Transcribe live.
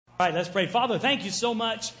All right, let's pray. Father, thank you so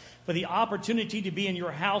much for the opportunity to be in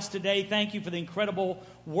your house today. Thank you for the incredible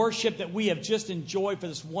worship that we have just enjoyed, for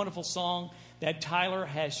this wonderful song that Tyler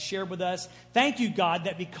has shared with us. Thank you, God,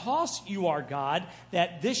 that because you are God,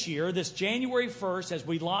 that this year, this January 1st, as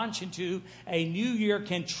we launch into a new year,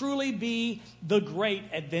 can truly be the great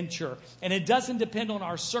adventure. And it doesn't depend on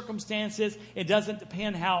our circumstances. It doesn't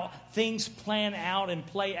depend how things plan out and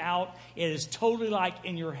play out. It is totally like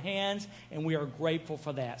in your hands, and we are grateful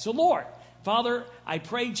for that. So, Lord, Father, I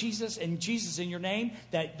pray, Jesus, and Jesus in your name,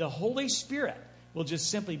 that the Holy Spirit will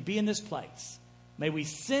just simply be in this place. May we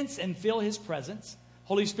sense and feel his presence.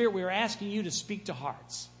 Holy Spirit, we are asking you to speak to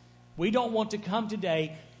hearts. We don't want to come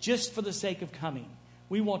today just for the sake of coming.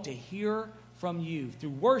 We want to hear from you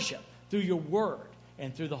through worship, through your word,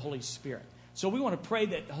 and through the Holy Spirit. So we want to pray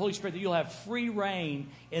that the Holy Spirit, that you'll have free reign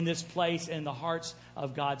in this place and in the hearts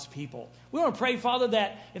of God's people. We want to pray, Father,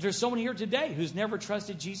 that if there's someone here today who's never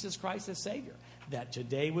trusted Jesus Christ as Savior, that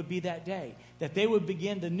today would be that day, that they would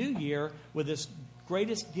begin the new year with this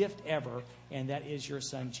greatest gift ever, and that is your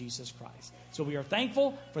Son, Jesus Christ. So we are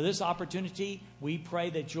thankful for this opportunity. We pray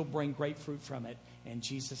that you'll bring great fruit from it. And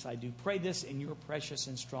Jesus, I do pray this in your precious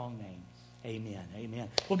and strong name. Amen. Amen.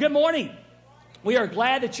 Well, good morning. We are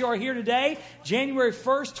glad that you are here today, January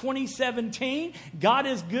 1st, 2017. God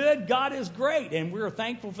is good. God is great. And we're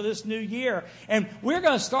thankful for this new year. And we're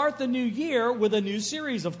going to start the new year with a new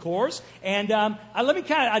series, of course. And let me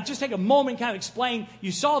I just take a moment and kind of explain.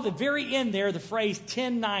 You saw at the very end there the phrase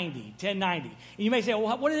 1090. And you may say,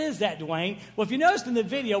 well, what is that, Dwayne? Well, if you noticed in the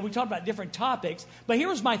video, we talked about different topics. But here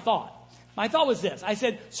was my thought. My thought was this. I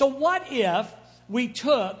said, so what if we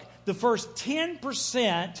took the first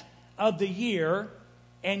 10% of the year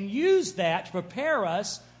and use that to prepare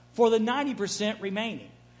us for the 90% remaining?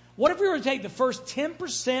 What if we were to take the first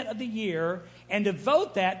 10% of the year and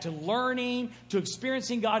devote that to learning, to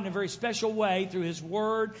experiencing God in a very special way through his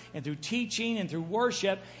word and through teaching and through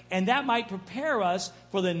worship, and that might prepare us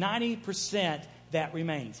for the 90% that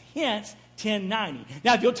remains. Hence, 1090.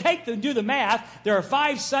 Now, if you'll do the math, there are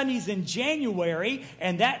 5 Sundays in January,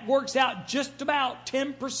 and that works out just about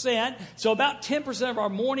 10%. So about 10% of our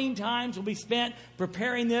morning times will be spent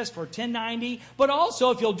preparing this for 1090. But also,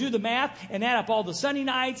 if you'll do the math and add up all the Sunday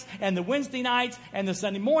nights and the Wednesday nights and the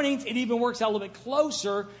Sunday mornings, it even works out a little bit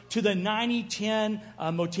closer to the 90-10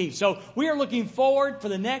 motif. So we are looking forward for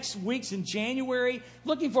the next weeks in January,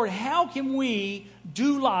 looking forward, how can we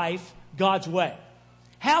do life God's way?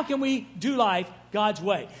 How can we do life God's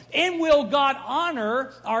way? And will God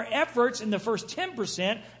honor our efforts in the first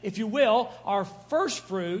 10%, if you will, our first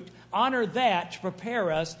fruit, honor that to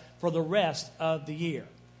prepare us for the rest of the year?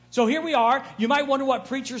 So here we are. You might wonder what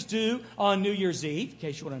preachers do on New Year's Eve, in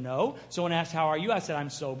case you want to know. Someone asked, how are you? I said,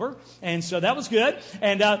 I'm sober. And so that was good.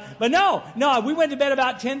 And but no, we went to bed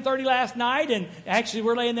about 10:30 last night, and actually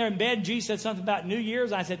we're laying there in bed. G said something about New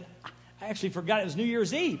Year's. I said, I actually forgot it was New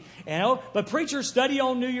Year's Eve, But preachers study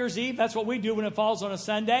on New Year's Eve. That's what we do when it falls on a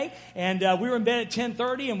Sunday. And we were in bed at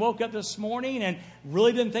 10:30 and woke up this morning and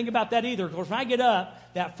really didn't think about that either. Of course, when I get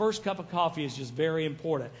up, that first cup of coffee is just very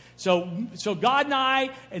important. So God and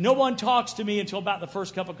I, and no one talks to me until about the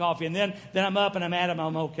first cup of coffee. And then I'm up and I'm at him,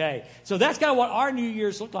 I'm okay. So that's kind of what our New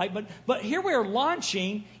Year's look like. But here we are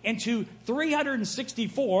launching into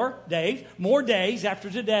 364 days, more days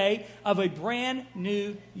after today, of a brand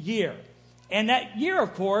new year. And that year,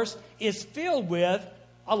 of course, is filled with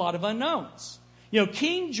a lot of unknowns.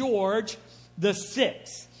 King George the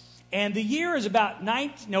Sixth. And the year is about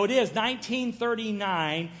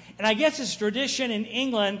 1939. And I guess it's tradition in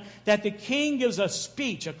England that the king gives a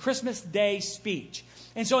speech, a Christmas Day speech.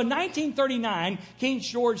 And so in 1939, King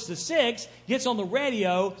George VI gets on the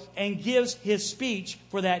radio and gives his speech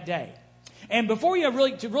for that day. And before you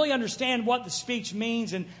really understand what the speech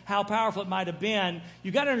means and how powerful it might have been,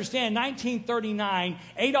 you've got to understand, 1939,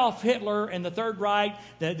 Adolf Hitler and the Third Reich,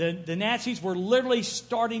 the Nazis were literally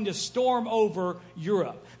starting to storm over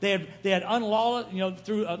Europe. They had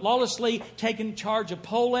lawlessly taken charge of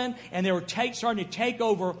Poland, and they were starting to take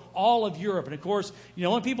over all of Europe. And of course, the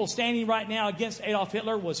only people standing right now against Adolf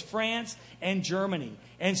Hitler was France and Germany.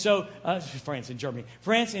 And so, France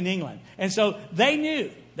and England. And so they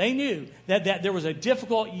knew that there was a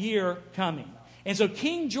difficult year coming. And so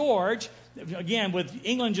King George, again, with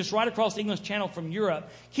England just right across the English Channel from Europe,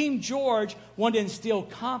 King George wanted to instill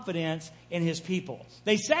confidence in his people.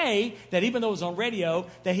 They say that even though it was on radio,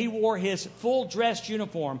 that he wore his full dress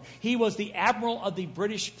uniform. He was the admiral of the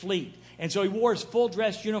British fleet. And so he wore his full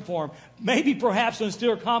dress uniform, maybe perhaps to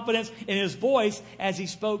instill confidence in his voice as he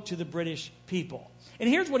spoke to the British people. And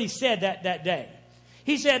here's what he said that day.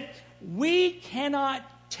 He said, "We cannot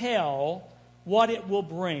tell what it will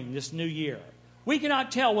bring this new year. We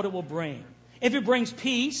cannot tell what it will bring. If it brings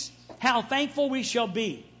peace, how thankful we shall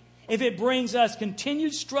be. If it brings us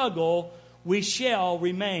continued struggle, we shall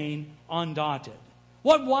remain undaunted.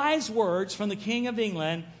 What wise words from the King of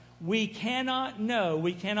England. We cannot know,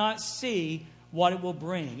 we cannot see what it will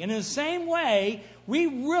bring. And in the same way, we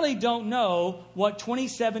really don't know what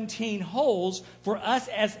 2017 holds for us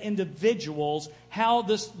as individuals, how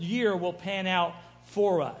this year will pan out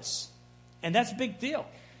for us. And that's a big deal.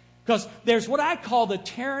 Because there's what I call the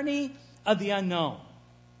tyranny of the unknown.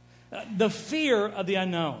 The fear of the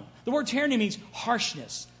unknown. The word tyranny means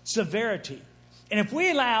harshness, severity. And if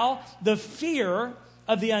we allow the fear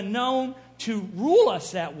of the unknown to rule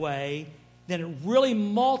us that way, then it really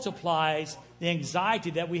multiplies the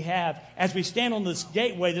anxiety that we have as we stand on this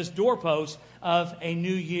gateway, this doorpost of a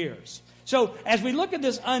new year's. So as we look at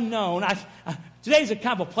this unknown, today's a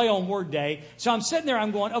kind of a play on word day. So I'm sitting there,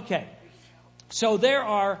 I'm going, okay, so there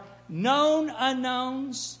are known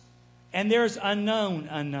unknowns and there's unknown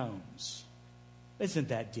unknowns. Isn't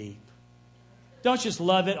that deep? Don't you just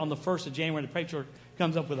love it on the 1st of January, the preacher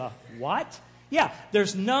comes up with a what? Yeah,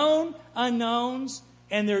 there's known unknowns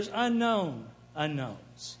and there's unknown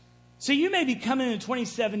unknowns. So you may be coming into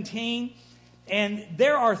 2017 and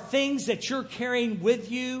there are things that you're carrying with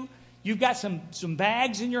you. You've got some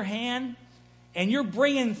bags in your hand and you're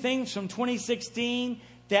bringing things from 2016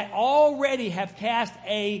 that already have cast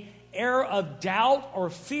a air of doubt or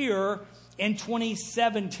fear in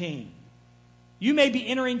 2017. You may be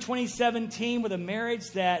entering 2017 with a marriage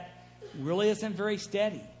that really isn't very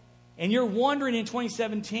steady. And you're wondering in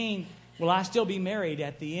 2017, will I still be married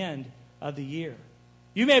at the end of the year?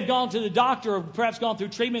 You may have gone to the doctor or perhaps gone through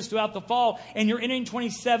treatments throughout the fall, and you're entering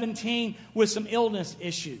 2017 with some illness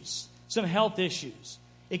issues, some health issues.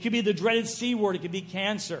 It could be the dreaded C word. It could be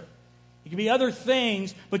cancer. It could be other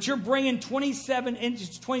things, but you're bringing into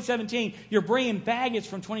 2017, you're bringing baggage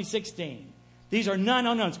from 2016. These are none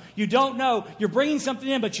unknowns. You don't know. You're bringing something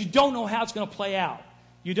in, but you don't know how it's going to play out.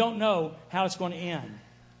 You don't know how it's going to end.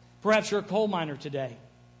 Perhaps you're a coal miner today.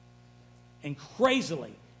 And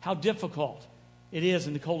crazily, how difficult it is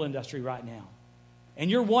in the coal industry right now.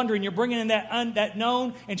 And you're wondering, you're bringing in that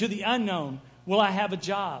known into the unknown. Will I have a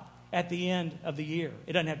job at the end of the year?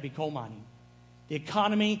 It doesn't have to be coal mining. The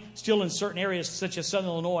economy, still in certain areas such as Southern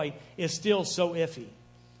Illinois, is still so iffy.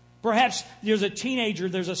 Perhaps there's a teenager,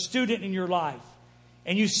 there's a student in your life,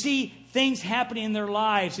 and you see things happening in their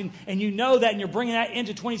lives, and you know that, and you're bringing that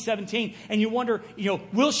into 2017, and you wonder,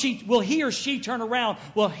 will he or she turn around?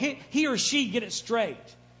 Will he or she get it straight?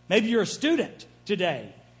 Maybe you're a student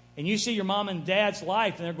today, and you see your mom and dad's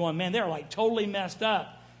life, and they're going, man, they're like totally messed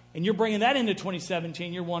up. And you're bringing that into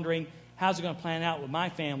 2017. You're wondering, how's it going to plan out with my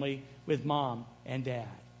family, with mom and dad?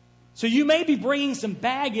 So you may be bringing some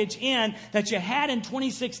baggage in that you had in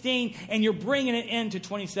 2016, and you're bringing it into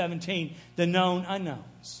 2017, the known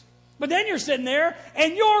unknowns. But then you're sitting there,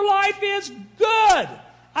 and your life is good.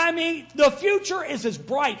 I mean, the future is as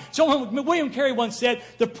bright. So William Carey once said,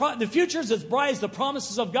 the future is as bright as the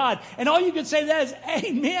promises of God. And all you can say to that is,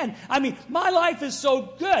 amen. I mean, my life is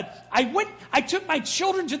so good. I took my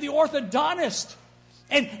children to the orthodontist.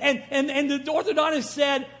 And the orthodontist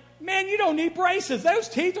said, man, you don't need braces. Those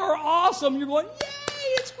teeth are awesome. You're going,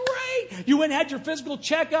 yay, it's great. You went and had your physical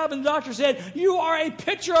checkup, and the doctor said, you are a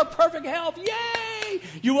picture of perfect health. Yay.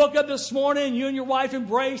 You woke up this morning, and you and your wife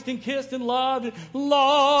embraced and kissed and loved.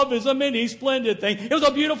 Love is a many splendid thing. It was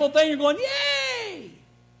a beautiful thing. You're going, yay.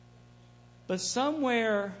 But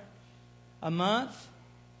somewhere a month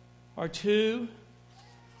or 2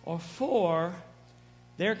 or 4,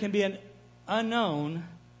 there can be an unknown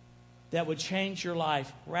that would change your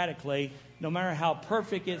life radically, no matter how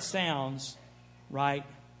perfect it sounds right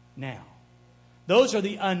now. Those are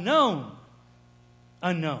the unknown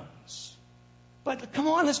unknowns. But come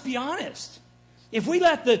on, let's be honest. If we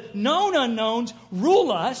let the known unknowns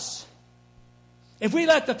rule us, if we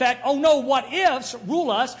let the fact, oh no, what ifs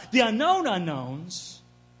rule us, the unknown unknowns,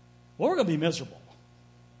 well, we're going to be miserable.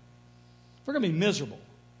 We're going to be miserable.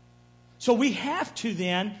 So we have to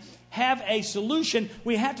then have a solution.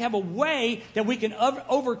 We have to have a way that we can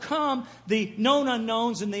overcome the known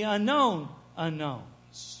unknowns and the unknown unknowns.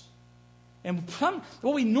 And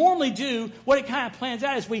what we normally do, what it kind of plans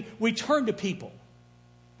out is we turn to people.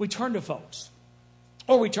 We turn to folks.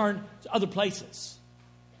 Or we turn to other places.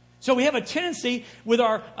 So we have a tendency with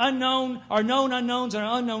our known unknowns and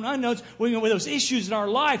our unknown unknowns, with those issues in our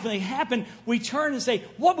life, when they happen, we turn and say,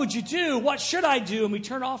 what would you do? What should I do? And we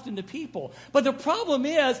turn often to people. But the problem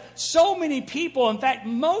is, so many people, in fact,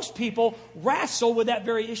 most people, wrestle with that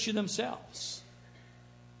very issue themselves.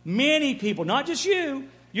 Many people, not just you,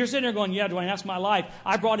 You're sitting there going, yeah, Dwayne, that's my life.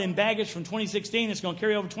 I brought in baggage from 2016. It's going to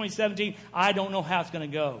carry over 2017. I don't know how it's going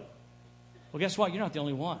to go. Well, guess what? You're not the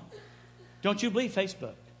only one. Don't you believe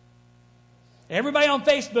Facebook? Everybody on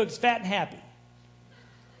Facebook is fat and happy.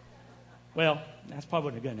 Well, that's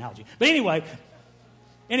probably a good analogy. But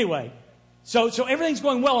anyway, so everything's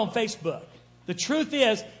going well on Facebook. The truth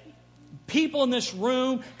is, people in this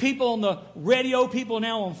room, people on the radio, people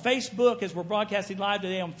now on Facebook, as we're broadcasting live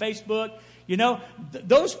today on Facebook,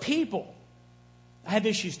 those people have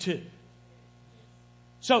issues too.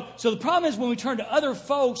 So the problem is when we turn to other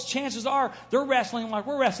folks, chances are they're wrestling like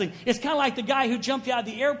we're wrestling. It's kind of like the guy who jumped out of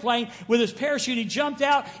the airplane with his parachute. He jumped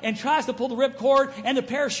out and tries to pull the ripcord, and the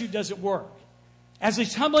parachute doesn't work. As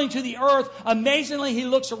he's tumbling to the earth, amazingly he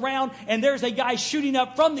looks around, and there's a guy shooting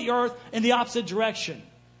up from the earth in the opposite direction.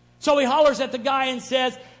 So he hollers at the guy and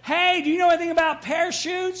says, hey, do you know anything about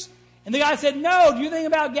parachutes? And the guy said, no. Do you know anything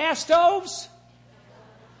about gas stoves?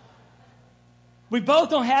 We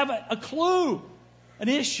both don't have a clue. An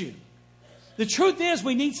issue. The truth is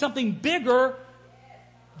we need something bigger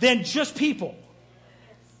than just people.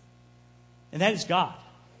 And that is God.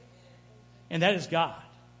 And that is God.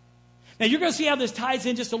 Now you're going to see how this ties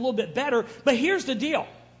in just a little bit better, but here's the deal.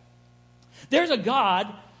 There's a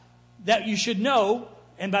God that you should know,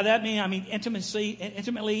 and by that I mean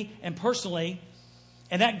intimately and personally,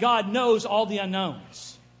 and that God knows all the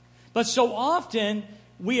unknowns. But so often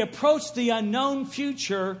we approach the unknown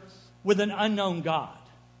future with an unknown God.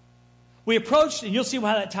 We approach, and you'll see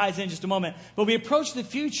how that ties in just a moment, but we approach the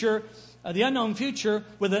future, the unknown future,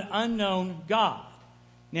 with an unknown God.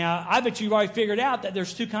 Now, I bet you've already figured out that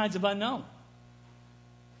there's two kinds of unknown.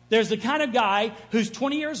 There's the kind of guy who's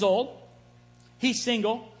 20 years old, he's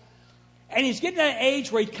single, and he's getting to that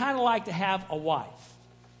age where he'd kind of like to have a wife.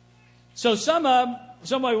 So somebody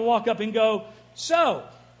would walk up and go, so,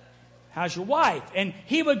 how's your wife? And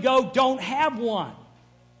he would go, don't have one.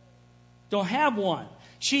 Don't have one.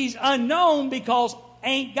 She's unknown because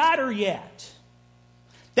ain't got her yet.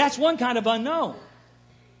 That's one kind of unknown.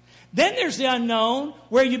 Then there's the unknown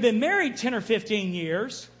where you've been married 10 or 15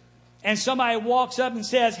 years and somebody walks up and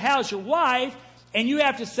says, how's your wife? And you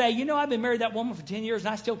have to say, I've been married to that woman for 10 years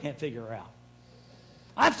and I still can't figure her out.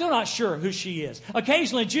 I'm still not sure who she is.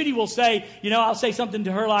 Occasionally Judy will say, I'll say something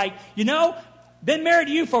to her like, been married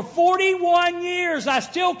to you for 41 years. I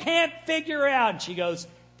still can't figure her out. And she goes,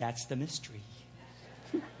 that's the mystery.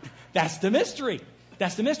 That's the mystery.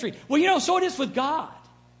 That's the mystery. Well, so it is with God.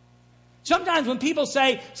 Sometimes when people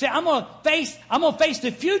say, I'm going to face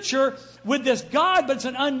the future with this God, but it's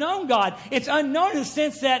an unknown God. It's unknown in the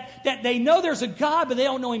sense that they know there's a God, but they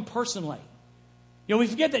don't know Him personally. We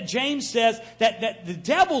forget that James says that the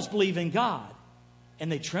devils believe in God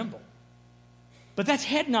and they tremble. But that's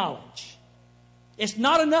head knowledge. It's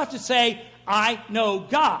not enough to say, I know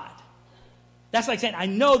God. That's like saying, I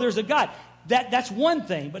know there's a God. That's one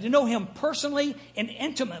thing. But to know Him personally and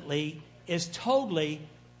intimately is totally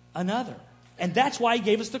another. And that's why He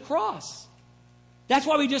gave us the cross. That's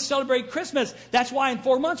why we just celebrate Christmas. That's why in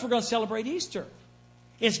 4 months we're going to celebrate Easter.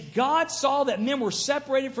 It's God saw that men were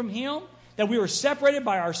separated from Him, that we were separated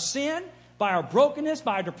by our sin, by our brokenness,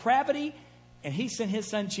 by our depravity, and He sent His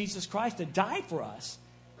Son Jesus Christ to die for us,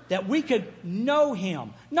 that we could know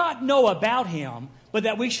Him, not know about Him, but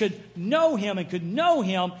that we should know Him and could know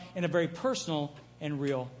Him in a very personal and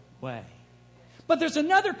real way. But there's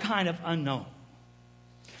another kind of unknown.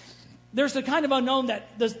 There's the kind of unknown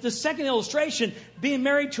that the second illustration, being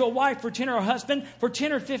married to a wife for 10 or a husband for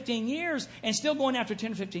 10 or 15 years and still going after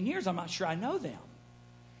 10 or 15 years, I'm not sure I know them.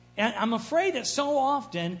 And I'm afraid that so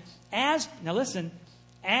often as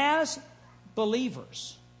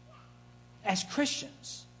believers, as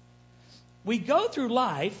Christians, we go through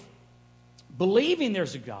life believing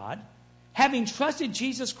there's a God, having trusted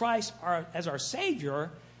Jesus Christ as our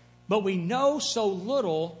Savior, but we know so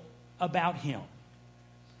little about Him.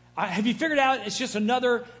 Have you figured out it's just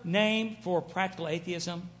another name for practical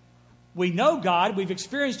atheism? We know God, we've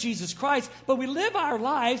experienced Jesus Christ, but we live our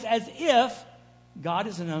lives as if God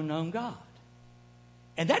is an unknown God.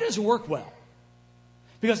 And that doesn't work well.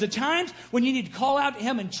 Because the times when you need to call out to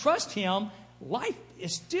Him and trust Him, life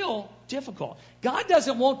is still difficult. God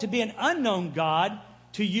doesn't want to be an unknown God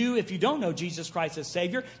to you if you don't know Jesus Christ as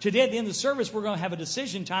Savior. Today at the end of the service, we're going to have a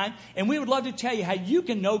decision time, and we would love to tell you how you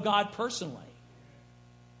can know God personally.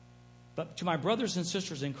 But to my brothers and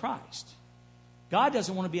sisters in Christ, God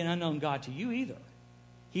doesn't want to be an unknown God to you either.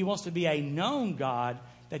 He wants to be a known God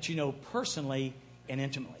that you know personally and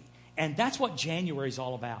intimately. And that's what January is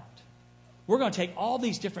all about. We're going to take all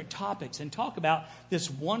these different topics and talk about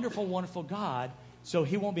this wonderful, wonderful God, so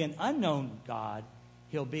He won't be an unknown God.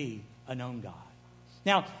 He'll be a known God.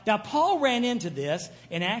 Now, Paul ran into this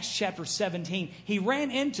in Acts chapter 17. He ran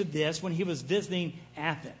into this when he was visiting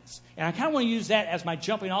Athens. And I kind of want to use that as my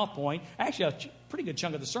jumping off point. Actually, a pretty good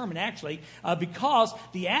chunk of the sermon, actually, because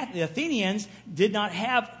the Athenians did not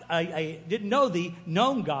have didn't know the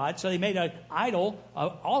known God, so they made an idol, an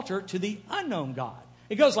altar to the unknown God.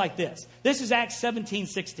 It goes like this. This is Acts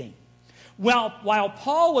 17:16. While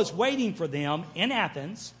Paul was waiting for them in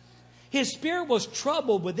Athens, his spirit was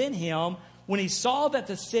troubled within him when he saw that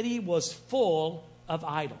the city was full of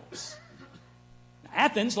idols.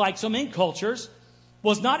 Athens, like so many cultures,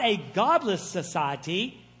 was not a godless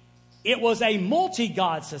society. It was a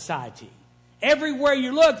multi-god society. Everywhere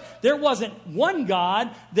you looked, there wasn't one God.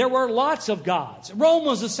 There were lots of gods. Rome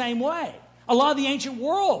was the same way. A lot of the ancient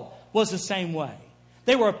world was the same way.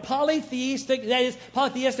 They were polytheistic,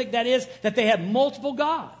 that is, that they had multiple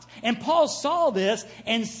gods. And Paul saw this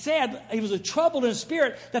and said, he was troubled in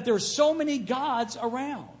spirit, that there were so many gods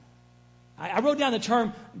around. I wrote down the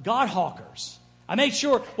term God hawkers. I made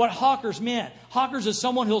sure what hawkers meant. Hawkers is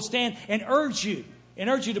someone who'll stand and urge you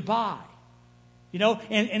to buy. You know,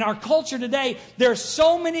 in our culture today, there are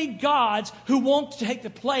so many gods who won't take the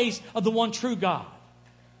place of the one true God.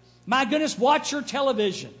 My goodness, watch your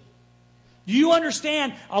television. Do you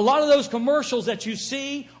understand a lot of those commercials that you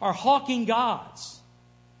see are hawking gods?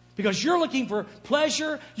 Because you're looking for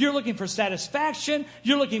pleasure, you're looking for satisfaction,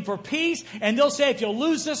 you're looking for peace, and they'll say if you'll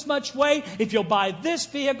lose this much weight, if you'll buy this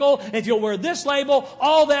vehicle, if you'll wear this label,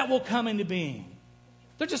 all that will come into being.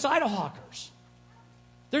 They're just idol hawkers.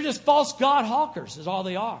 They're just false god hawkers is all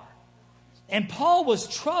they are. And Paul was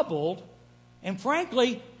troubled, and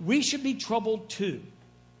frankly, we should be troubled too.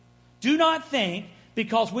 Do not think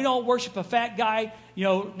because we don't worship a fat guy,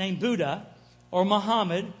 named Buddha or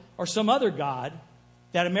Muhammad or some other god,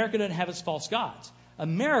 that America doesn't have its false gods.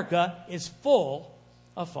 America is full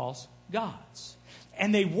of false gods.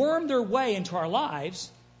 And they worm their way into our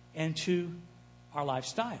lives and to our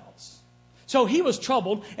lifestyles. So he was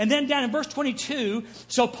troubled. And then down in verse 22,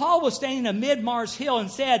 so Paul was standing amid Mars Hill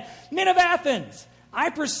and said, "Men of Athens, I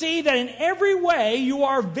perceive that in every way you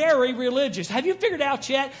are very religious." Have you figured out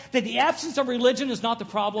yet that the absence of religion is not the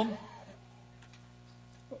problem?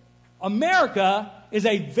 America is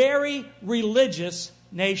a very religious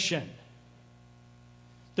nation.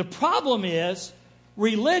 The problem is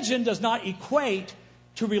religion does not equate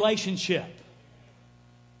to relationship.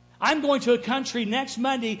 I'm going to a country next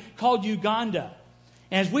Monday called Uganda.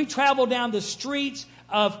 And as we travel down the streets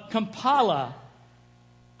of Kampala,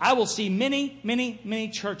 I will see many, many, many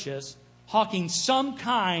churches hawking some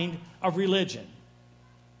kind of religion,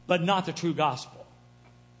 but not the true gospel.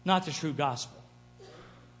 Not the true gospel.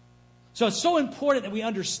 So it's so important that we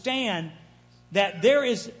understand that there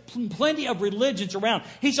is plenty of religions around.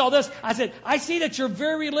 He saw this. I said, I see that you're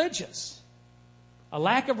very religious. A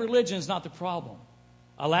lack of religion is not the problem.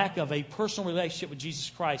 A lack of a personal relationship with Jesus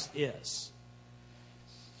Christ is.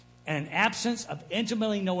 And an absence of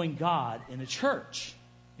intimately knowing God in the church,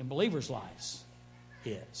 in believers' lives,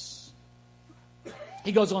 is.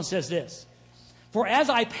 He goes on and says this. "For as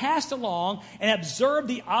I passed along and observed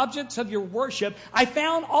the objects of your worship, I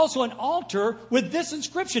found also an altar with this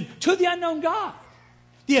inscription, 'To the unknown God.'"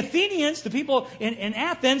 The Athenians, the people in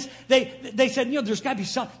Athens, they said, there's got to be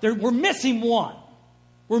something. We're missing one.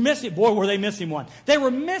 Were they missing one. They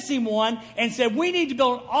were missing one and said, we need to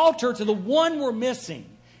build an altar to the one we're missing.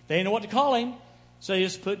 They didn't know what to call him, so they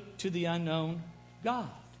just put "To the unknown God."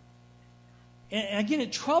 And again,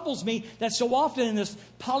 it troubles me that so often in this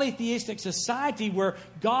polytheistic society where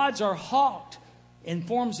gods are hawked in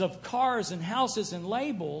forms of cars and houses and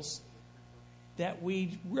labels, that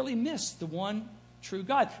we really miss the one true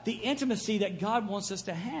God. The intimacy that God wants us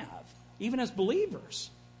to have. Even as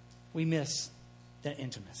believers, we miss that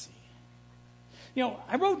intimacy.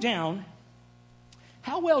 I wrote down,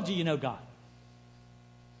 how well do you know God?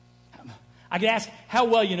 I could ask how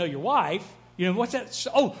well you know your wife. What's that?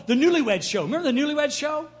 Oh, the Newlywed Show. Remember the Newlywed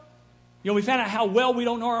Show? We found out how well we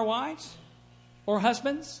don't know our wives or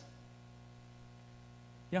husbands.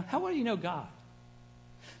 How well do you know God?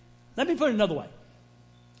 Let me put it another way.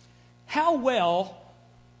 How well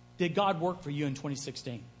did God work for you in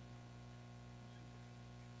 2016?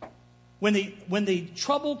 When the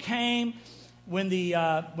trouble came, when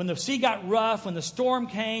the sea got rough, when the storm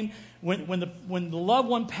came, when the loved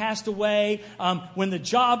one passed away, when the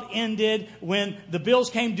job ended, when the bills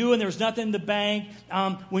came due and there was nothing in the bank,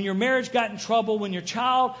 when your marriage got in trouble, when your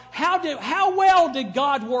child, how well did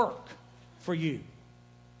God work for you?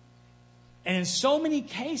 And in so many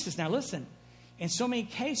cases, now listen, in so many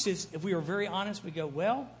cases, if we are very honest, we go,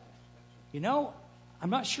 well, I'm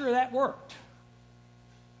not sure that worked.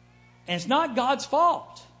 And it's not God's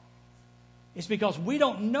fault. It's because we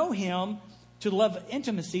don't know Him to the level of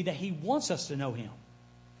intimacy that He wants us to know Him.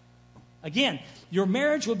 Again, your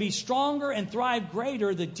marriage will be stronger and thrive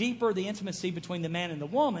greater the deeper the intimacy between the man and the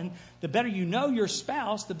woman. The better you know your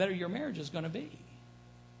spouse, the better your marriage is going to be.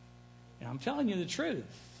 And I'm telling you the truth.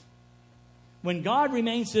 When God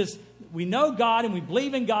remains this, we know God and we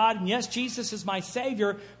believe in God, and yes, Jesus is my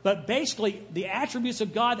Savior, but basically the attributes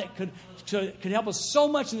of God that could help us so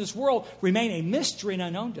much in this world remain a mystery and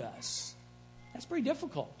unknown to us. That's pretty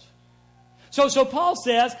difficult. So Paul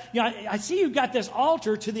says, I see you've got this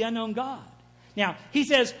altar to the unknown God. Now, he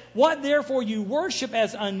says, what therefore you worship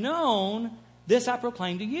as unknown, this I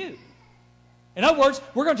proclaim to you. In other words,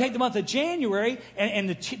 we're going to take the month of January and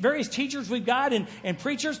the various teachers we've got and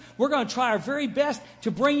preachers, we're going to try our very best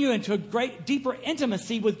to bring you into a great, deeper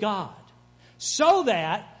intimacy with God. So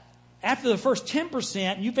that after the first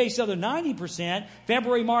 10%, you face the other 90%,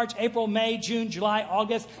 February, March, April, May, June, July,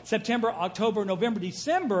 August, September, October, November,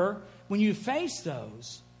 December, when you face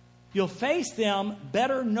those, you'll face them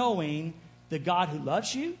better knowing the God who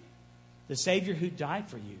loves you, the Savior who died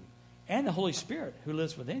for you, and the Holy Spirit who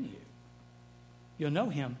lives within you. You'll know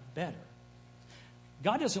Him better.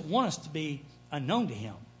 God doesn't want us to be unknown to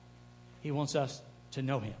Him. He wants us to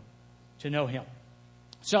know Him. To know Him.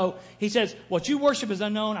 So he says, what you worship is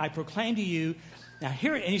unknown, I proclaim to you. Now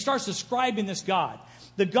here, and he starts describing this God.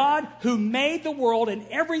 The God who made the world and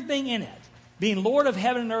everything in it, being Lord of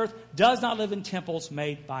heaven and earth, does not live in temples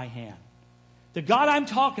made by hand. The God I'm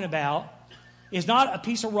talking about is not a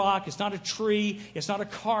piece of rock. It's not a tree. It's not a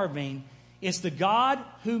carving. It's the God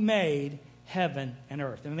who made heaven and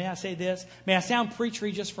earth. And may I say this? May I sound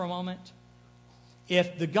preachery just for a moment?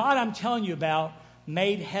 If the God I'm telling you about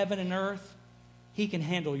made heaven and earth, He can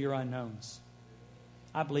handle your unknowns.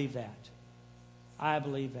 I believe that. I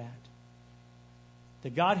believe that. The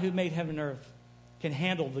God who made heaven and earth can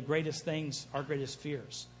handle the greatest things, our greatest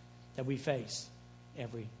fears that we face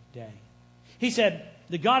every day. He said,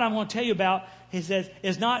 the God I'm going to tell you about, he says,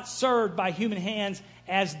 is not served by human hands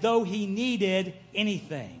as though He needed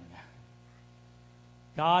anything.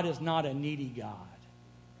 God is not a needy God.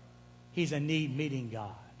 He's a need-meeting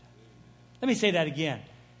God. Let me say that again.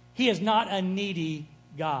 He is not a needy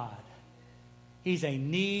God. He's a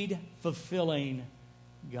need-fulfilling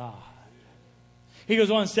God. He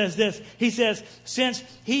goes on and says this. He says, since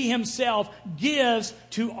He Himself gives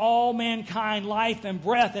to all mankind life and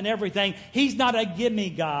breath and everything, He's not a give-me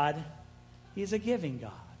God. He's a giving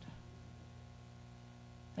God.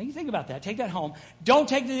 Now you think about that. Take that home. Don't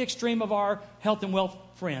take the extreme of our health and wealth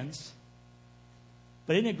friends.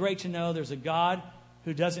 But isn't it great to know there's a God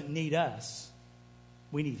who doesn't need us?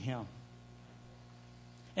 We need Him.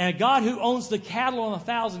 And a God who owns the cattle on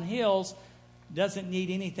 1,000 hills doesn't need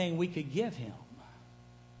anything we could give Him.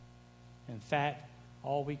 In fact,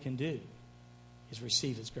 all we can do is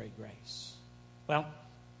receive His great grace. Well,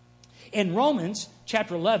 in Romans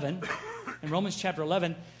chapter 11,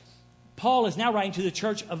 Paul is now writing to the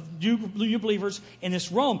church of new believers in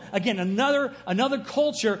this Rome. Again, another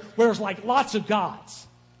culture where there's like lots of gods.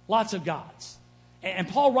 Lots of gods. And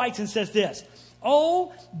Paul writes and says this,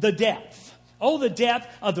 Oh, the depth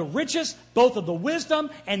of the riches, both of the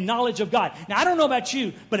wisdom and knowledge of God. Now, I don't know about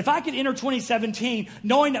you, but if I could enter 2017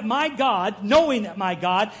 knowing that my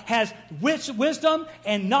God has wisdom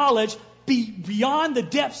and knowledge beyond the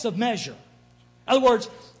depths of measure. In other words,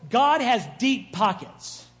 God has deep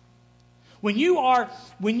pockets. When you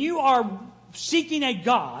are seeking a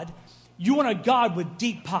God, you want a God with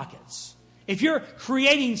deep pockets. If you're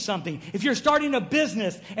creating something, if you're starting a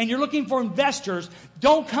business and you're looking for investors,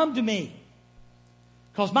 don't come to me.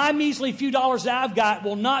 Because my measly few dollars that I've got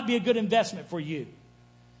will not be a good investment for you.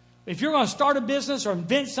 If you're going to start a business or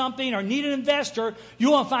invent something or need an investor,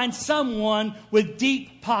 you want to find someone with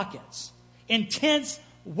deep pockets, intense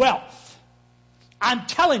wealth. I'm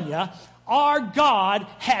telling you, our God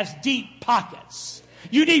has deep pockets.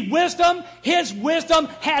 You need wisdom, His wisdom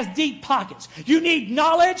has deep pockets. You need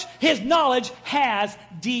knowledge, His knowledge has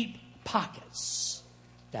deep pockets.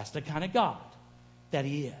 That's the kind of God that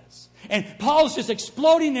He is. And Paul's just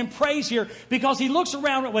exploding in praise here because he looks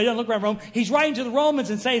around, well, he doesn't look around Rome. He's writing to the Romans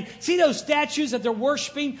and saying, see those statues that they're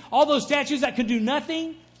worshiping? All those statues that can do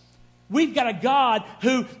nothing? We've got a God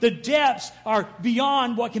who the depths are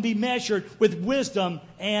beyond what can be measured with wisdom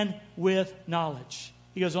and with knowledge.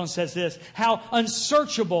 He goes on and says this, how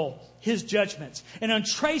unsearchable His judgments and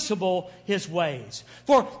untraceable His ways.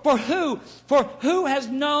 For who has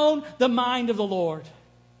known the mind of the Lord?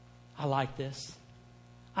 I like this.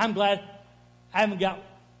 I'm glad I haven't got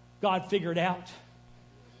God figured out.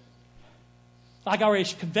 Like I already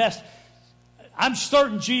confessed, I'm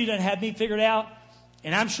certain Judy doesn't have me figured out,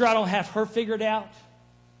 and I'm sure I don't have her figured out.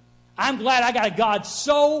 I'm glad I got a God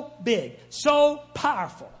so big, so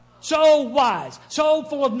powerful, so wise, so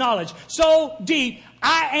full of knowledge, so deep,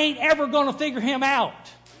 I ain't ever going to figure him out.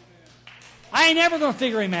 I ain't ever going to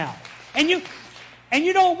figure him out. And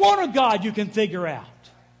you don't want a God you can figure out.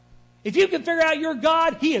 If you can figure out your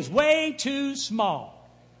God, he is way too small.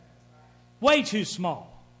 Way too small.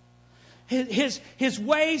 His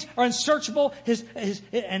ways are unsearchable,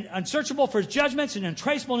 and unsearchable for his judgments and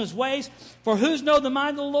untraceable in his ways. For who's know the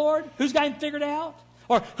mind of the Lord? Who's got him figured out?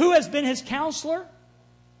 Or who has been his counselor?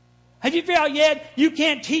 Have you figured out yet you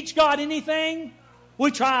can't teach God anything?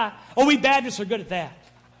 We try. Oh, we Baptists are good at that.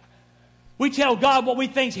 We tell God what we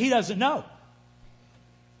think he doesn't know.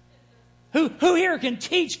 Who here can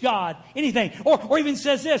teach God anything? Or even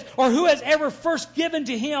says this, or who has ever first given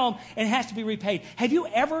to him and has to be repaid? Have you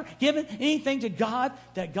ever given anything to God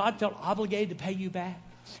that God felt obligated to pay you back?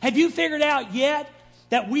 Have you figured out yet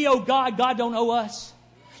that we owe God, God don't owe us?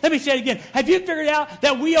 Let me say it again. Have you figured out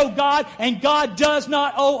that we owe God and God does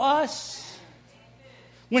not owe us?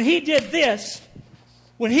 When he did this,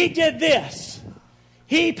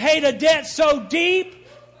 he paid a debt so deep,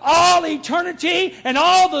 all eternity and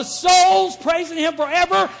all the souls praising him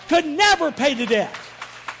forever could never pay the debt.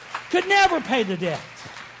 Could never pay the debt.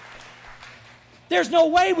 There's no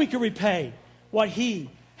way we could repay what he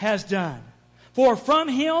has done. For from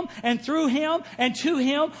him and through him and to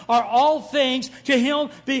him are all things. To him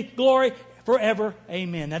be glory forever.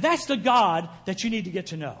 Amen. Now that's the God that you need to get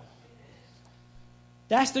to know.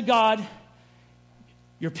 That's the God,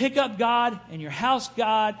 your pickup God and your house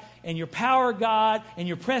God and your power God and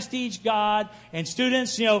your prestige God and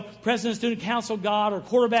students, president, student council God or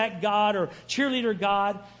quarterback God or cheerleader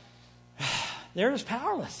God. They're just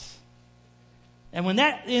powerless. And when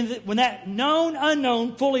that known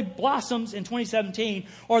unknown fully blossoms in 2017,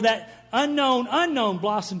 or that unknown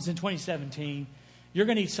blossoms in 2017, you're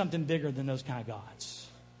going to need something bigger than those kind of gods.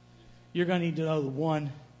 You're going to need to know the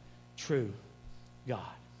one true God.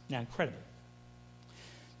 Now, incredible.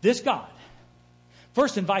 This God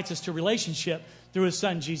first invites us to relationship through his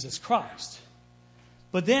son, Jesus Christ,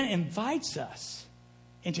 but then invites us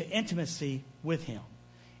into intimacy with him.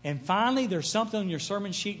 And finally, there's something on your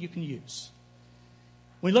sermon sheet you can use.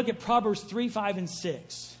 We look at Proverbs 3, 5, and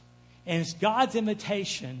 6, and it's God's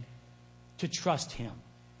invitation to trust him.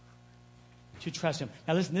 To trust him.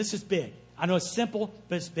 Now listen, this is big. I know it's simple,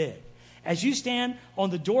 but it's big. As you stand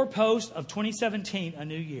on the doorpost of 2017, a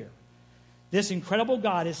new year, this incredible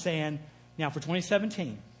God is saying, now for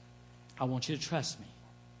 2017, I want you to trust me.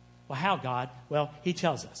 Well, how, God? Well, he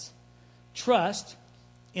tells us, trust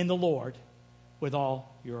in the Lord with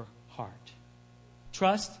all your heart.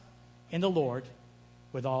 Trust in the Lord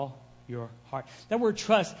with all your heart. That word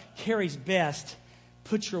trust carries best,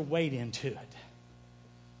 put your weight into it.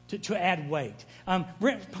 To add weight.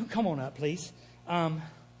 Brent, come on up, please. I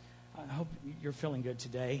hope you're feeling good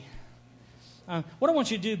today. What I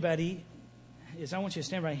want you to do, buddy, is I want you to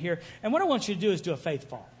stand right here. And what I want you to do is do a faith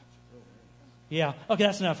fall. Yeah. Okay,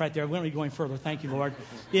 that's enough right there. We don't need going further. Thank you, Lord.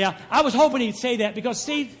 Yeah, I was hoping he'd say that because,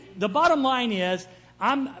 see, the bottom line is,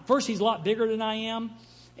 first, he's a lot bigger than I am.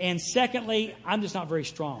 And secondly, I'm just not very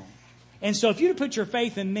strong. And so if you put your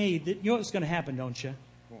faith in me, you know what's going to happen, don't you?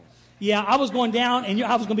 Yeah, I was going down and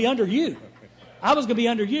I was going to be under you. I was going to be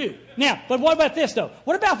under you. Now, but what about this, though?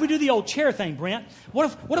 What about if we do the old chair thing, Brent?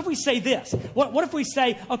 What if we say this? What if we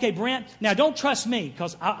say, okay, Brent, now don't trust me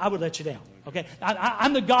because I would let you down. Okay,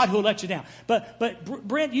 I'm the God who will let you down. But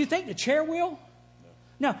Brent, you think the chair will?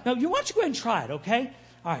 No. Why don't you go ahead and try it, okay?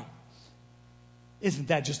 All right. Isn't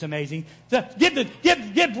that just amazing? Give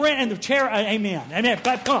Brent and the chair an amen. Amen.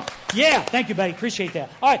 Come on. Yeah, thank you, buddy. Appreciate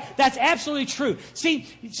that. All right, that's absolutely true. See,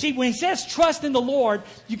 when he says trust in the Lord,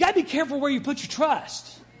 you got to be careful where you put your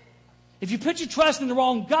trust. If you put your trust in the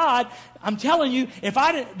wrong God, I'm telling you,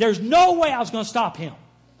 there's no way I was going to stop him.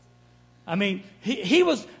 I mean, it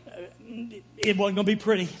wasn't going to be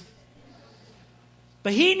pretty.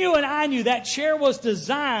 But he knew and I knew that chair was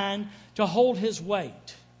designed to hold his weight.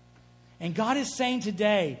 And God is saying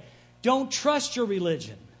today, don't trust your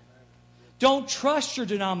religion. Don't trust your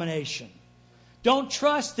denomination. Don't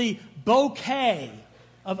trust the bouquet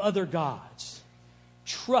of other gods.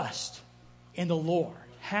 Trust in the Lord.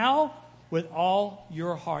 How? With all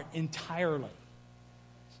your heart, entirely.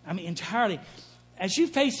 I mean, entirely. As you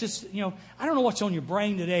face this, I don't know what's on your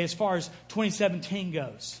brain today as far as 2017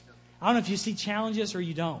 goes. I don't know if you see challenges or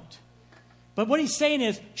you don't. But what he's saying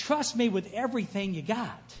is, trust me with everything you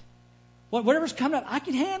got. Whatever's coming up, I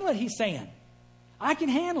can handle it, he's saying. I can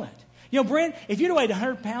handle it. Brent, if you'd have weighed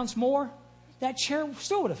 100 pounds more, that chair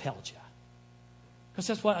still would have held you. Because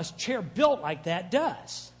that's what a chair built like that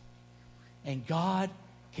does. And God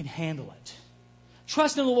can handle it.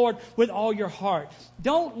 Trust in the Lord with all your heart.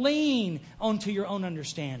 Don't lean onto your own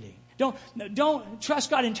understanding. Don't trust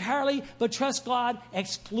God entirely, but trust God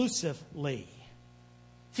exclusively.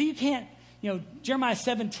 See, you can't, Jeremiah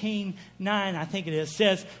 17:9, I think it is,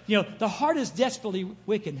 says, the heart is desperately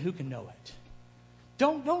wicked. Who can know it?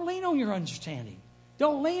 Don't lean on your understanding.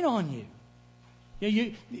 Don't lean on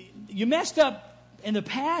you. You messed up in the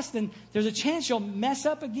past, and there's a chance you'll mess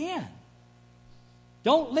up again.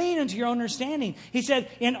 Don't lean into your own understanding. He said,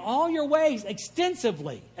 in all your ways,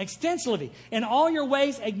 extensively, in all your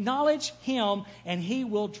ways, acknowledge Him, and He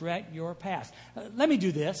will direct your path. Let me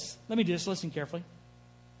do this. Listen carefully.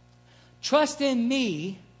 Trust in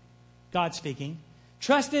me, God speaking.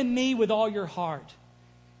 Trust in me with all your heart,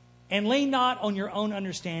 and lean not on your own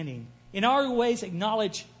understanding. In all your ways,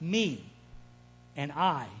 acknowledge me, and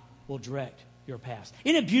I will direct your path.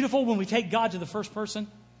 Isn't it beautiful when we take God to the first person?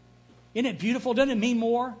 Isn't it beautiful? Doesn't it mean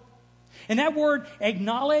more? And that word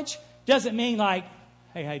acknowledge doesn't mean like,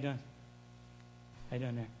 hey, how you doing? How you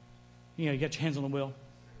doing there? You got your hands on the wheel.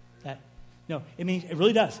 No, it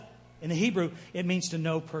really does. In the Hebrew, it means to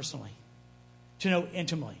know personally, to know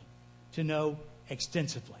intimately, to know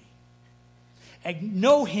extensively.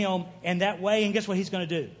 Know Him in that way, and guess what He's going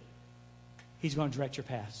to do? He's going to direct your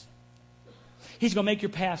path. He's going to make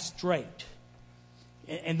your path straight.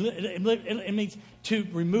 And it means to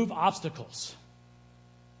remove obstacles.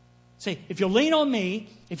 See, if you'll lean on me,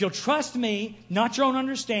 if you'll trust me, not your own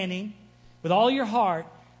understanding, with all your heart,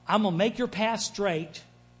 I'm going to make your path straight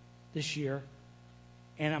this year,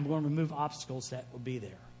 and I'm going to remove obstacles that will be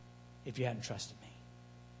there if you hadn't trusted me.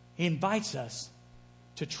 He invites us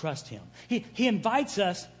to trust Him. He invites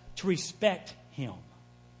us to respect Him.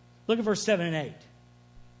 Look at verse 7 and 8.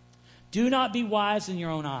 Do not be wise in your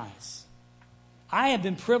own eyes. I have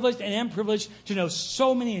been privileged and am privileged to know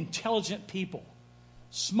so many intelligent people,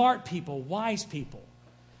 smart people, wise people.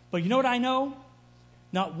 But you know what I know?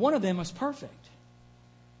 Not one of them is perfect.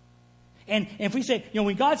 And if we say,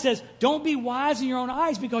 when God says, don't be wise in your own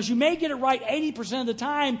eyes, because you may get it right 80% of the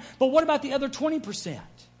time, but what about the other 20%?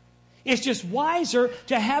 It's just wiser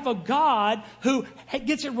to have a God who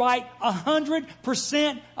gets it right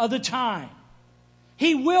 100% of the time.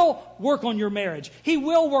 He will work on your marriage. He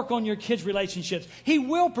will work on your kids' relationships. He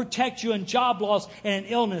will protect you in job loss and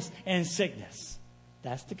in illness and in sickness.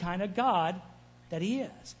 That's the kind of God that He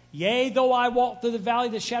is. Yea, though I walk through the valley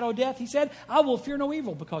of the shadow of death, He said, I will fear no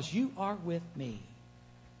evil because you are with me.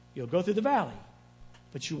 You'll go through the valley,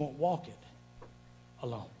 but you won't walk it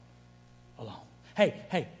alone.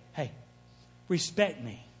 Hey, respect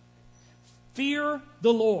me. Fear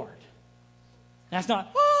the Lord. That's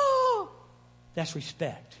not, that's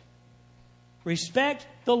respect. Respect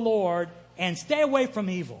the Lord and stay away from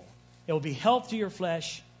evil. It will be health to your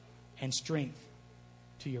flesh and strength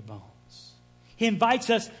to your bones. He invites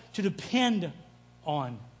us to depend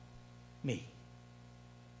on me.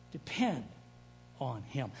 Depend on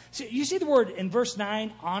Him. So you see the word in verse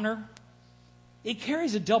 9, honor? It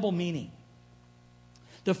carries a double meaning.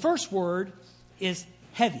 The first word is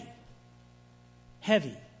heavy.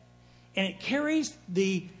 Heavy. And it carries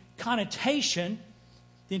the connotation,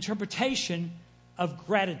 the interpretation of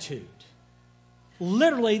gratitude.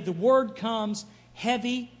 Literally, the word comes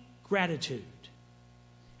heavy gratitude.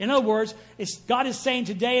 In other words, God is saying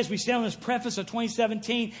today, as we stand on this preface of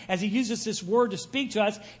 2017, as He uses this word to speak to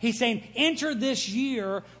us, He's saying, enter this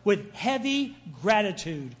year with heavy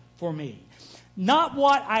gratitude for me. Not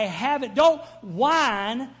what I haven't. Don't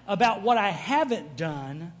whine about what I haven't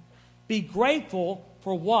done. Be grateful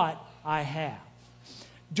for what I have.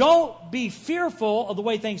 Don't be fearful of the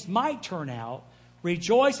way things might turn out.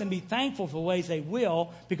 Rejoice and be thankful for the ways they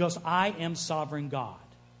will, because I am sovereign God.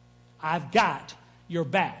 I've got your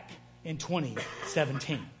back in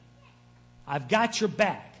 2017. I've got your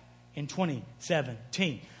back in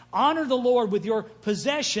 2017. Honor the Lord with your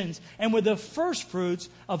possessions and with the first fruits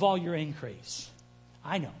of all your increase.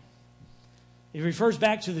 I know. It refers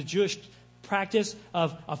back to the Jewish practice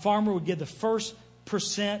of a farmer would give the first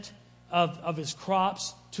 % of his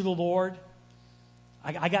crops to the Lord.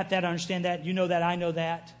 I got that. I understand that. You know that. I know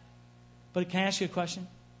that. But can I ask you a question?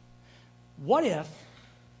 What if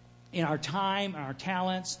in our time, our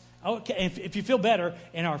talents, if you feel better,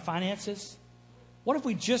 in our finances, what if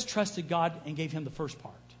we just trusted God and gave Him the first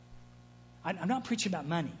part? I'm not preaching about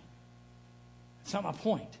money. That's not my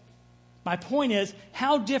point. My point is,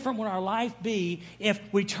 how different would our life be if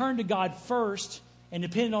we turned to God first and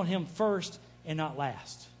depended on Him first and not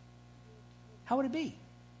last? How would it be?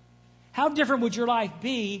 How different would your life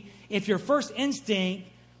be if your first instinct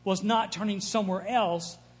was not turning somewhere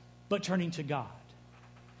else, but turning to God?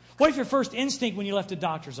 What if your first instinct when you left the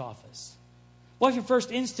doctor's office? What if your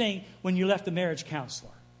first instinct when you left the marriage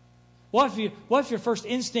counselor? What if your first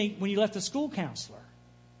instinct when you left the school counselor?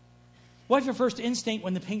 What if your first instinct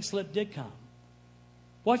when the pink slip did come?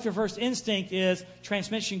 What if your first instinct is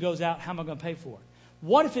transmission goes out, how am I going to pay for it?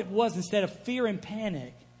 What if it was, instead of fear and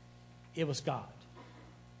panic, it was God?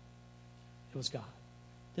 It was God.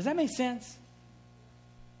 Does that make sense?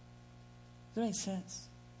 Does that make sense?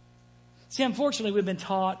 See, unfortunately, we've been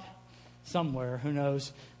taught somewhere, who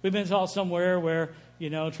knows? We've been taught somewhere where,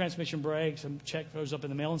 transmission breaks and check goes up in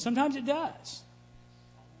the mail, and sometimes it does.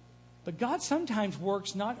 But God sometimes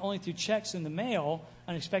works not only through checks in the mail,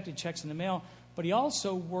 unexpected checks in the mail, but He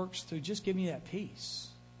also works through just giving you that peace.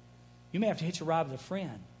 You may have to hitch a ride with a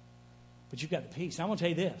friend, but you've got the peace. And I'm going to tell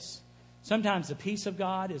you this. Sometimes the peace of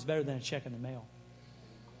God is better than a check in the mail.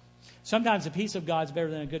 Sometimes the peace of God is better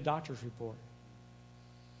than a good doctor's report.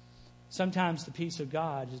 Sometimes the peace of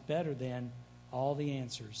God is better than all the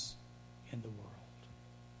answers in the world.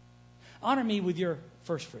 Honor me with your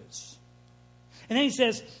first fruits. And then He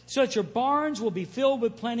says, so that your barns will be filled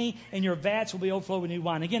with plenty and your vats will be overflowed with new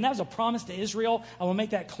wine. Again, that was a promise to Israel. I will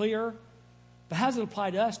make that clear. But how does it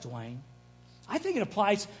apply to us, Dwayne? I think it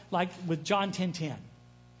applies like with John 10:10.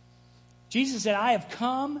 Jesus said, I have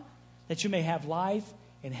come that you may have life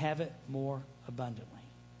and have it more abundantly.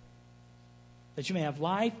 That you may have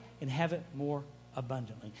life and have it more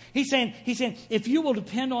abundantly. He's saying, if you will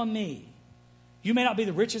depend on me, you may not be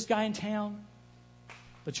the richest guy in town,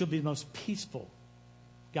 but you'll be the most peaceful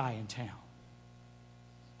guy in town.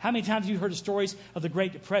 How many times have you heard the stories of the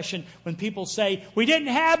Great Depression when people say, we didn't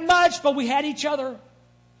have much, but we had each other?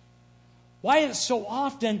 Why is it so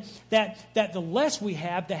often that the less we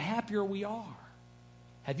have, the happier we are?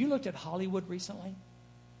 Have you looked at Hollywood recently?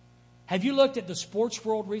 Have you looked at the sports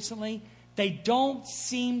world recently? They don't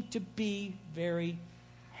seem to be very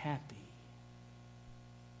happy.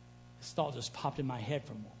 This thought just popped in my head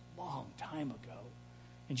from a long time ago.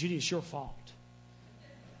 And Judy, it's your fault.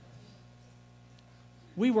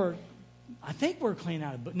 We were cleaning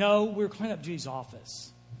out we were cleaning up Judy's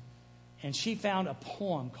office. And she found a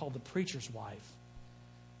poem called The Preacher's Wife,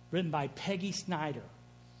 written by Peggy Snyder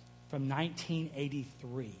from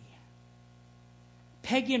 1983.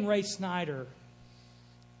 Peggy and Ray Snyder,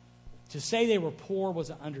 to say they were poor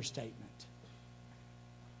was an understatement.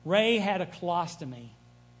 Ray had a colostomy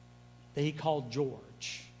that he called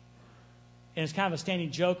George. And it's kind of a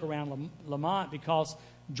standing joke around Lamont because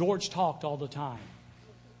George talked all the time.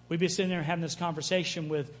 We'd be sitting there having this conversation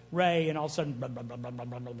with Ray, and all of a sudden, blah, blah, blah, blah, blah,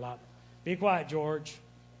 blah, blah, blah. Be quiet, George.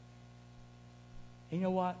 And you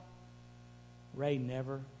know what? Ray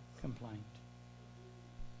never complained.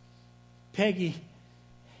 Peggy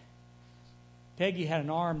had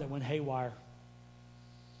an arm that went haywire.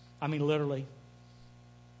 I mean, literally.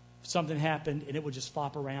 Something happened, and it would just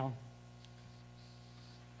flop around.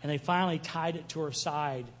 And they finally tied it to her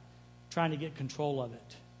side, trying to get control of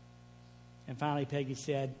it. And finally, Peggy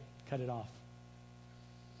said, cut it off.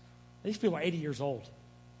 These people are 80 years old.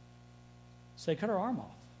 So they cut her arm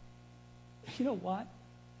off. You know what?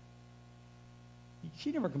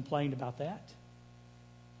 She never complained about that.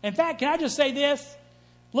 In fact, can I just say this?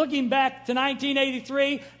 Looking back to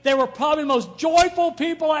 1983, they were probably the most joyful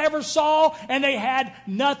people I ever saw, and they had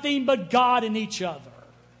nothing but God in each other.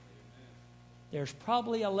 There's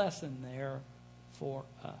probably a lesson there for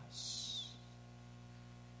us.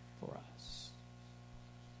 For us.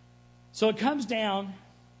 So it comes down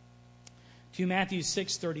to Matthew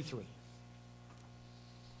 6:33.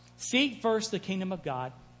 Seek first the kingdom of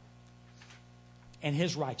God and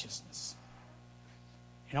His righteousness.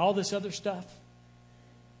 And all this other stuff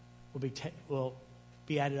will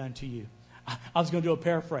be added unto you. I was going to do a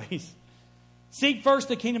paraphrase. Seek first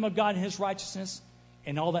the kingdom of God and His righteousness,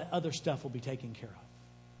 and all that other stuff will be taken care of.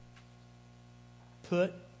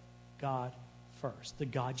 Put God first. The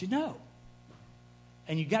God you know.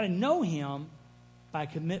 And you've got to know Him by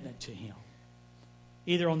commitment to Him.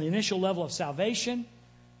 Either on the initial level of salvation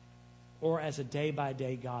or as a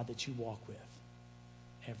day-by-day God that you walk with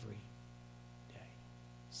every day.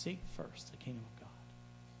 Seek first the kingdom of God.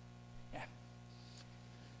 Yeah.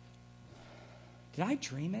 Did I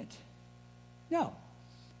dream it? No.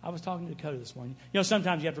 I was talking to Dakota this morning.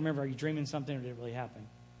 Sometimes you have to remember, are you dreaming something or did it really happen?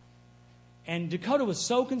 And Dakota was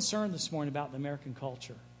so concerned this morning about the American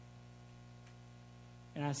culture.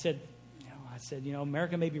 And I said,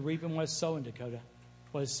 America may be reaping what is sown, Dakota.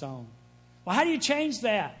 What is sown. Well, how do you change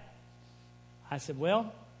that? I said,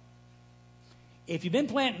 well, if you've been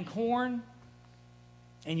planting corn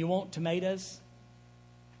and you want tomatoes,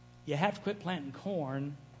 you have to quit planting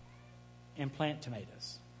corn and plant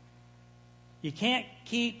tomatoes. You can't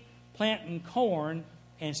keep planting corn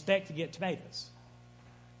and expect to get tomatoes.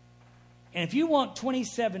 And if you want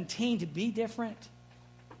 2017 to be different,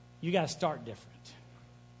 you got to start different.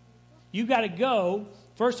 You got to go,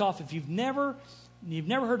 first off, if you've never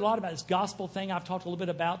heard a lot about this gospel thing I've talked a little bit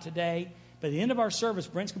about today, but at the end of our service,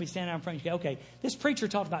 Brent's going to be standing out in front of you. Okay, this preacher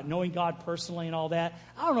talked about knowing God personally and all that.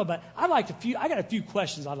 I don't know, but I got a few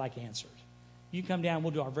questions I'd like answered. You come down,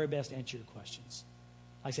 we'll do our very best to answer your questions.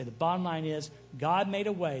 Like I said, the bottom line is God made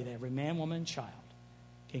a way that every man, woman, and child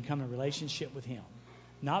can come in a relationship with him.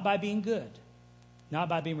 Not by being good, not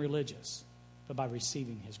by being religious, but by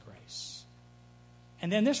receiving his grace.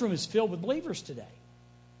 And then this room is filled with believers today.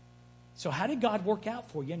 So how did God work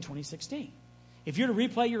out for you in 2016? If you're to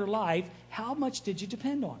replay your life, how much did you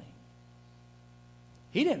depend on him?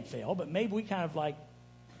 He didn't fail, but maybe we kind of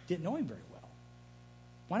didn't know him very well.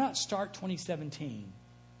 Why not start 2017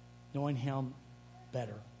 knowing him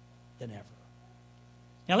better than ever?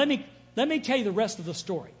 Now let me tell you the rest of the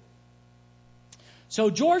story. So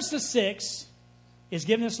George VI is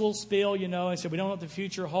giving us a little spiel, and said we don't know what the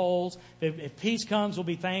future holds. If peace comes, we'll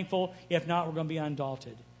be thankful. If not, we're going to be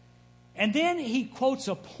undaunted. And then he quotes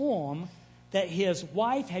a poem that his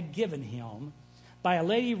wife had given him by a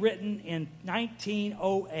lady written in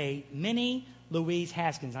 1908, Minnie Louise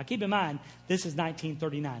Haskins. Now keep in mind, this is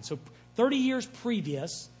 1939. So 30 years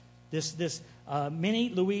previous, this Minnie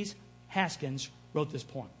Louise Haskins wrote this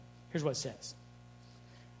poem. Here's what it says.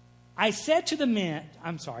 I said to the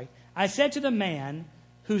man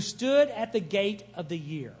who stood at the gate of the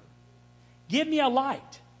year, give me a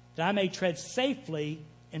light that I may tread safely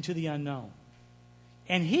into the unknown.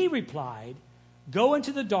 And he replied, go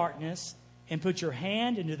into the darkness and put your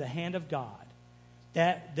hand into the hand of God.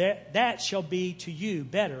 That shall be to you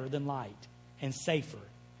better than light and safer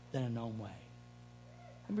than a known way.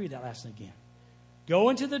 Let me read that last one again. Go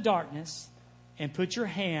into the darkness and put your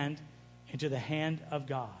hand into the hand of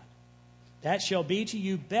God. That shall be to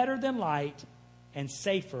you better than light and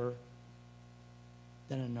safer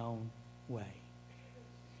than a known way.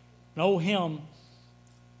 An old hymn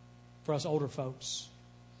for us older folks,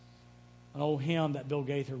 an old hymn that Bill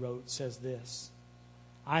Gaither wrote says this: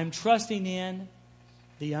 I'm trusting in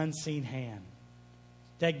the unseen hand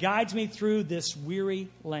that guides me through this weary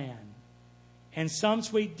land. And some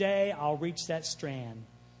sweet day I'll reach that strand,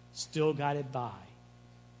 still guided by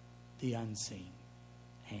the unseen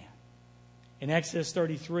hand. In Exodus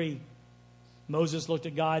 33, Moses looked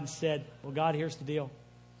at God and said, well, God, here's the deal.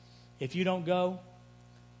 If you don't go,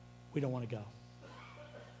 we don't want to go.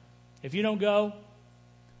 If you don't go,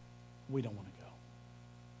 we don't want to go.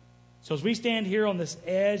 So as we stand here on this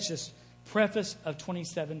edge, this preface of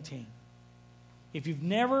 2017, if you've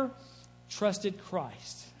never trusted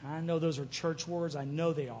Christ, I know those are church words, I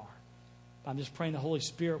know they are, but I'm just praying the Holy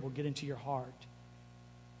Spirit will get into your heart.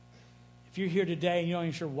 If you're here today and you're not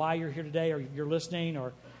even sure why you're here today, or you're listening,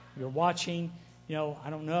 or you're watching, I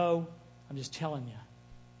don't know, I'm just telling you,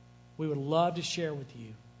 we would love to share with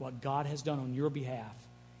you what God has done on your behalf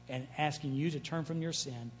and asking you to turn from your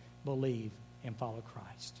sin, believe, and follow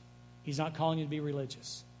Christ. He's not calling you to be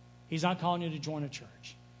religious. He's not calling you to join a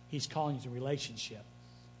church. He's calling you to relationship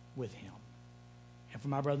with him. And for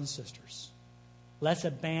my brothers and sisters, let's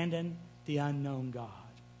abandon the unknown God.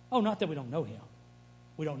 Oh, not that we don't know him.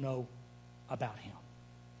 We don't know about him.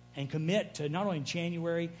 And commit to not only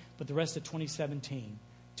January, but the rest of 2017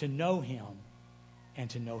 to know him and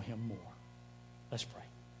to know him more. Let's pray.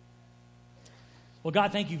 Well,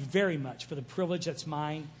 God, thank you very much for the privilege that's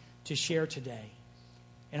mine to share today.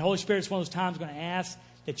 And Holy Spirit, it's one of those times I'm going to ask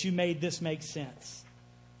that you made this make sense.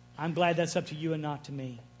 I'm glad that's up to you and not to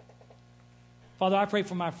me. Father, I pray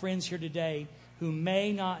for my friends here today who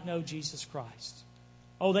may not know Jesus Christ.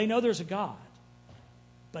 Oh, they know there's a God,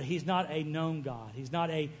 but he's not a known God. He's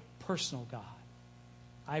not a personal God.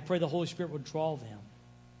 I pray the Holy Spirit will draw them,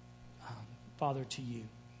 Father, to you.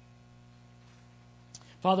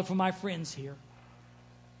 Father, for my friends here,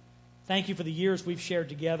 thank you for the years we've shared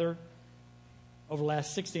together over the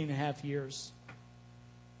last 16 and a half years.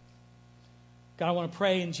 God, I want to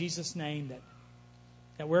pray in Jesus' name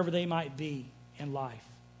that wherever they might be in life,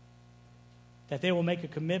 that they will make a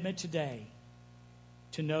commitment today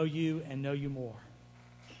to know you and know you more.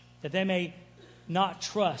 That they may not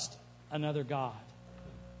trust another God.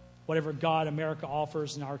 Whatever God America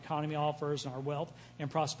offers and our economy offers and our wealth and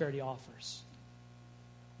prosperity offers.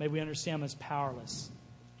 May we understand them as powerless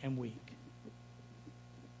and weak.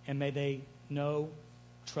 And may they know,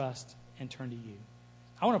 trust, and turn to you.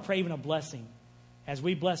 I want to pray even a blessing as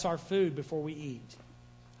we bless our food before we eat.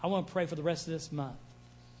 I want to pray for the rest of this month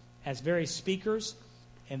as various speakers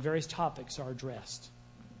and various topics are addressed,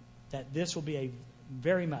 that this will be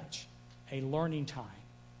very much a learning time,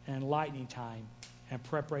 an enlightening time, and a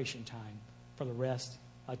preparation time for the rest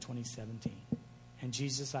of 2017. And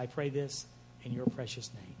Jesus, I pray this in your precious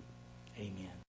name. Amen.